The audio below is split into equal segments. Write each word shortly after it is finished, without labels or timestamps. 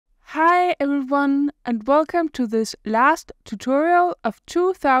Hi everyone, and welcome to this last tutorial of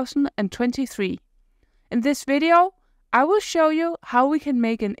 2023. In this video, I will show you how we can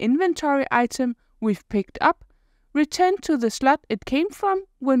make an inventory item we've picked up return to the slot it came from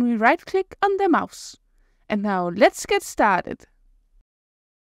when we right-click on the mouse. And now let's get started.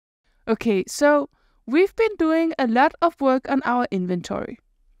 Okay, so we've been doing a lot of work on our inventory.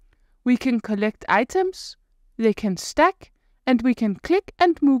 We can collect items, they can stack, and we can click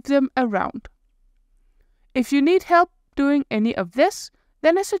and move them around. If you need help doing any of this,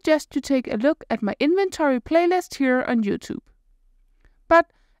 then I suggest you take a look at my inventory playlist here on YouTube.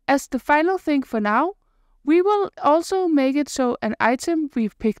 But as the final thing for now, we will also make it so an item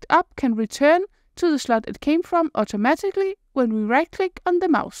we've picked up can return to the slot it came from automatically when we right-click on the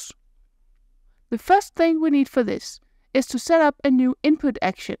mouse. The first thing we need for this is to set up a new input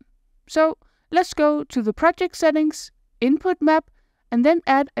action. So let's go to the project settings, input map, and then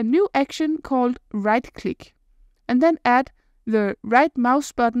add a new action called right click, and then add the right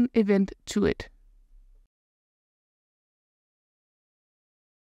mouse button event to it.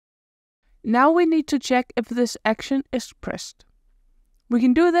 Now we need to check if this action is pressed. We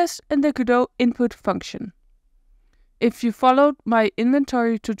can do this in the Godot input function. If you followed my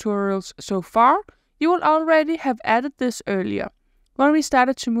inventory tutorials so far, you will already have added this earlier, when we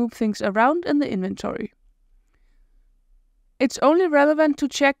started to move things around in the inventory. It's only relevant to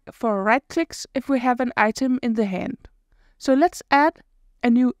check for right clicks if we have an item in the hand. So let's add a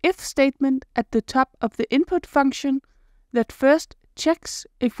new if statement at the top of the input function that first checks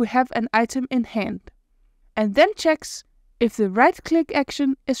if we have an item in hand, and then checks if the right click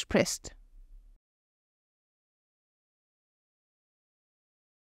action is pressed.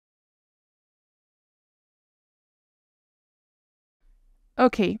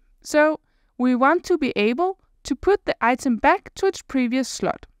 Okay, so we want to be able to put the item back to its previous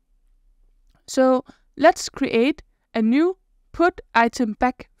slot. So let's create a new put item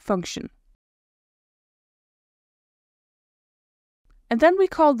back function. And then we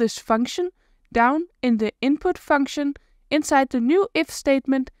call this function down in the input function inside the new if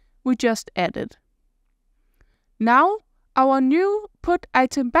statement we just added. Now our new put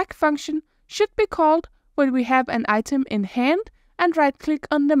item back function should be called when we have an item in hand and right-click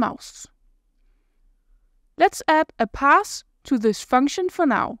on the mouse. Let's add a pass to this function for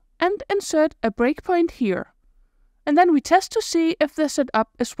now and insert a breakpoint here. And then we test to see if the setup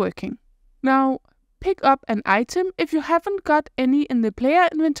is working. Now, pick up an item if you haven't got any in the player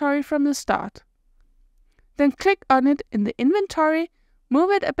inventory from the start. Then click on it in the inventory,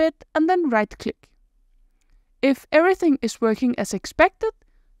 move it a bit, and then right-click. If everything is working as expected,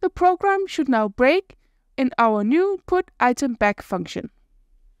 the program should now break in our new put item back function.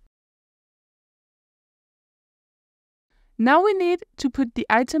 Now we need to put the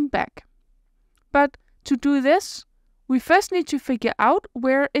item back. But to do this, we first need to figure out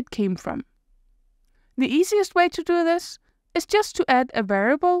where it came from. The easiest way to do this is just to add a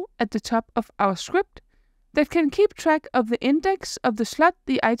variable at the top of our script that can keep track of the index of the slot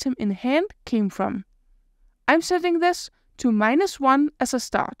the item in hand came from. I'm setting this to -1 as a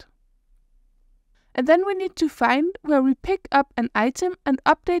start. And then we need to find where we pick up an item and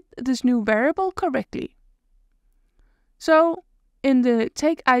update this new variable correctly. So, in the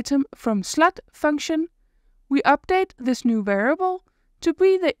take item from slot function, we update this new variable to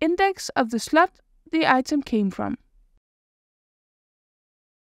be the index of the slot the item came from.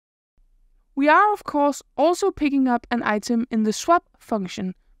 We are of course also picking up an item in the swap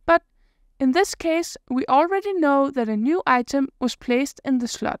function, but in this case we already know that a new item was placed in the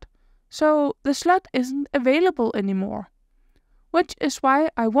slot, so the slot isn't available anymore, which is why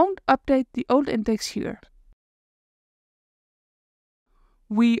I won't update the old index here.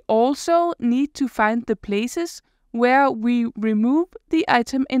 We also need to find the places where we remove the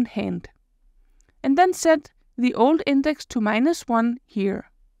item in hand, and then set the old index to -1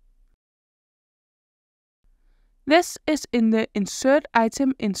 here. This is in the insert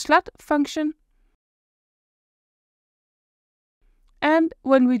item in slot function, and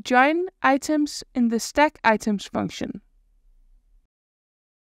when we join items in the stack items function.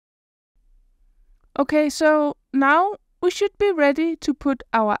 Okay, so now we should be ready to put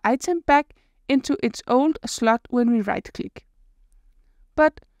our item back into its old slot when we right-click.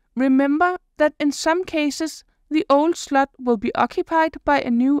 But remember that in some cases the old slot will be occupied by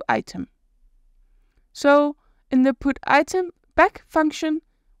a new item. So in the put item back function,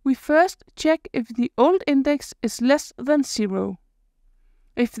 we first check if the old index is less than 0.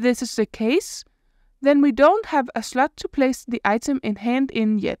 If this is the case, then we don't have a slot to place the item in hand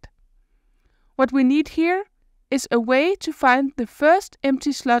in yet. What we need here is a way to find the first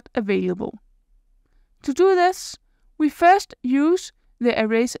empty slot available. To do this, we first use the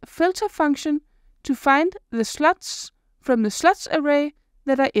array's filter function to find the slots from the slots array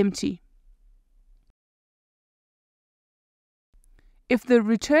that are empty. If the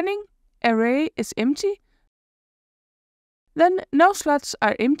returning array is empty, then no slots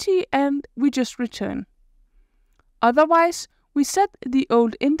are empty and we just return. Otherwise, we set the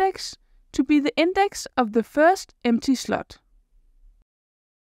old index to be the index of the first empty slot.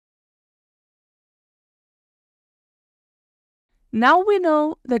 Now we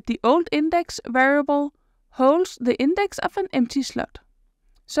know that the old index variable holds the index of an empty slot.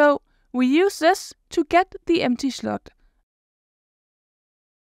 So we use this to get the empty slot.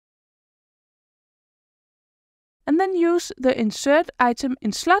 And then use the insert item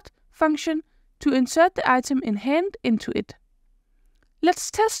in slot function to insert the item in hand into it.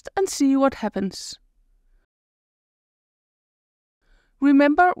 Let's test and see what happens.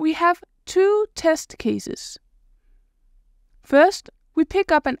 Remember, we have two test cases. First, we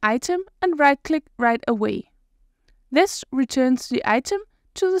pick up an item and right-click right away. This returns the item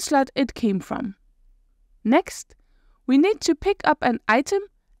to the slot it came from. Next, we need to pick up an item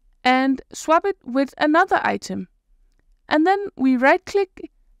and swap it with another item. And then we right-click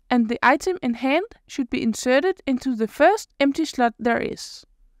and the item in hand should be inserted into the first empty slot there is.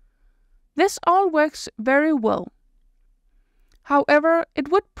 This all works very well. However,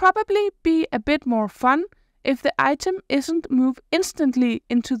 it would probably be a bit more fun if the item isn't moved instantly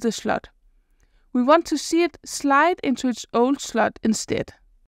into the slot. We want to see it slide into its old slot instead.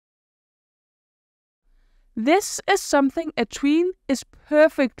 This is something a tween is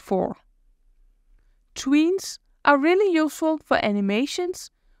perfect for. Tweens are really useful for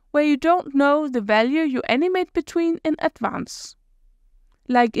animations where you don't know the value you animate between in advance.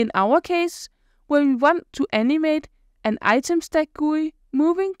 Like in our case, where we want to animate an item stack GUI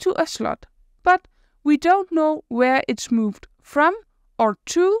moving to a slot, but we don't know where it's moved from or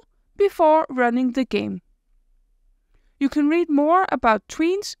to before running the game. You can read more about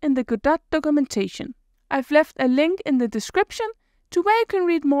tweens in the Godot documentation. I've left a link in the description to where you can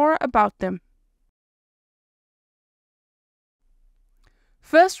read more about them.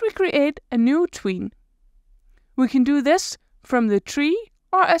 First, we create a new tween. We can do this from the tree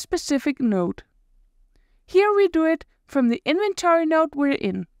or a specific node. Here we do it from the inventory node we're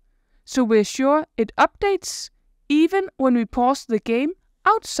in, so we're sure it updates even when we pause the game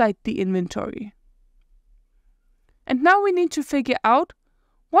outside the inventory. And now we need to figure out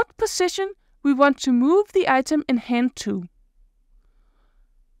what position we want to move the item in hand to.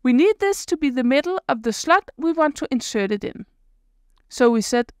 We need this to be the middle of the slot we want to insert it in. So we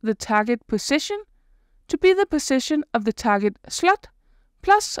set the target position to be the position of the target slot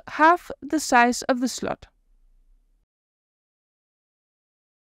plus half the size of the slot.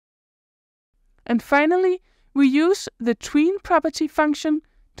 And finally, we use the tween property function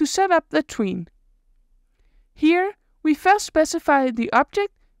to set up the tween. Here, we first specify the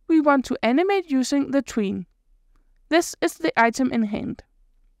object we want to animate using the tween. This is the item in hand.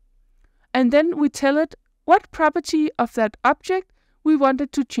 And then we tell it what property of that object we want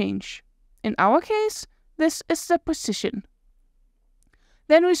it to change. In our case, this is the position.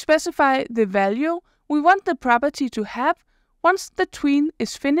 Then we specify the value we want the property to have once the tween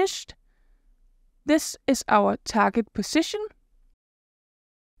is finished. This is our target position.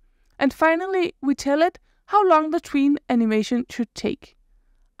 And finally, we tell it how long the tween animation should take.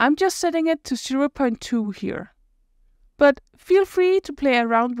 I'm just setting it to 0.2 here. But feel free to play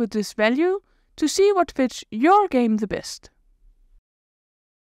around with this value to see what fits your game the best.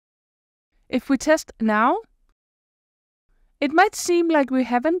 If we test now, it might seem like we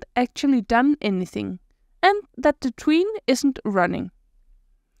haven't actually done anything, and that the tween isn't running.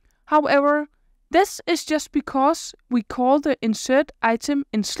 However, this is just because we call the insert item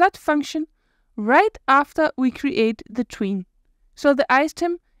in slot function right after we create the tween, so the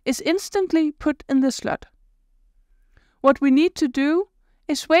item is instantly put in the slot. What we need to do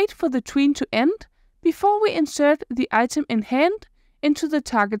is wait for the tween to end before we insert the item in hand into the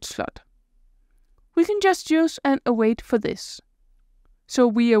target slot. We can just use an await for this. So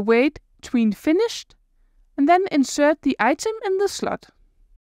we await tween finished and then insert the item in the slot.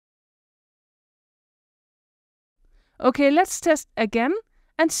 Okay, let's test again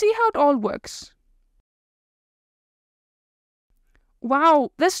and see how it all works.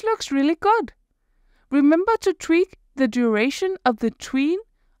 Wow, this looks really good. Remember to tweak the duration of the tween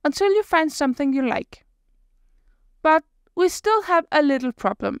until you find something you like. But we still have a little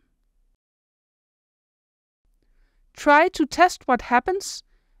problem. Try to test what happens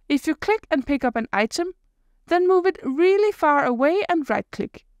if you click and pick up an item, then move it really far away and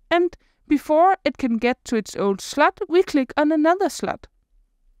right-click. And before it can get to its old slot, we click on another slot,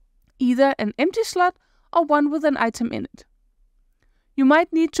 either an empty slot or one with an item in it. You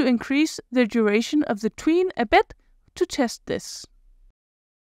might need to increase the duration of the tween a bit to test this.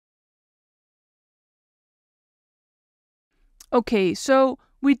 Okay, so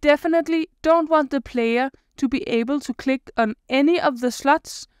we definitely don't want the player to be able to click on any of the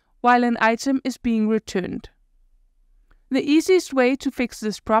slots while an item is being returned. The easiest way to fix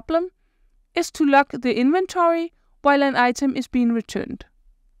this problem is to lock the inventory while an item is being returned.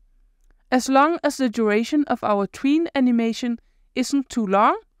 As long as the duration of our tween animation isn't too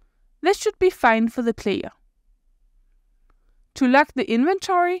long, this should be fine for the player. To lock the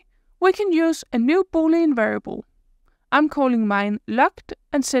inventory, we can use a new Boolean variable. I'm calling mine locked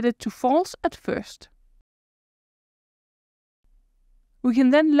and set it to false at first. We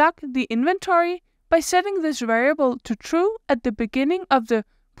can then lock the inventory by setting this variable to true at the beginning of the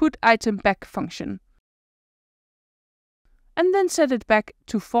putItemBack function, and then set it back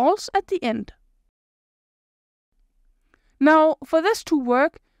to false at the end. Now, for this to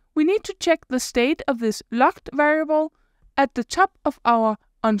work, we need to check the state of this locked variable at the top of our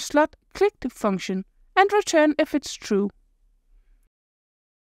onSlotClicked function and return if it's true.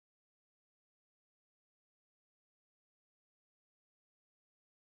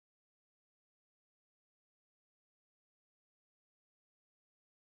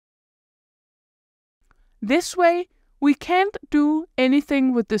 This way, we can't do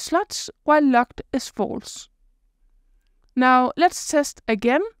anything with the slots while locked is false. Now let's test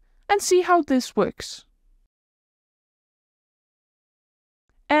again and see how this works.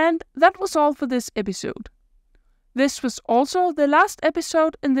 And that was all for this episode. This was also the last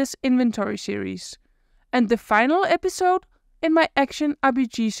episode in this inventory series, and the final episode in my action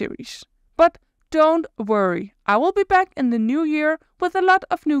RPG series. But don't worry, I will be back in the new year with a lot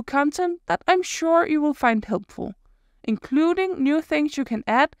of new content that I'm sure you will find helpful, including new things you can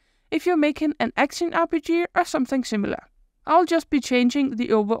add if you're making an action RPG or something similar. I'll just be changing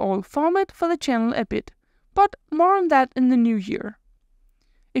the overall format for the channel a bit, but more on that in the new year.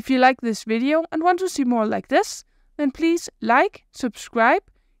 If you like this video and want to see more like this, then please like, subscribe,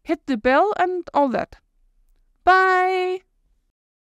 hit the bell and all that. Bye!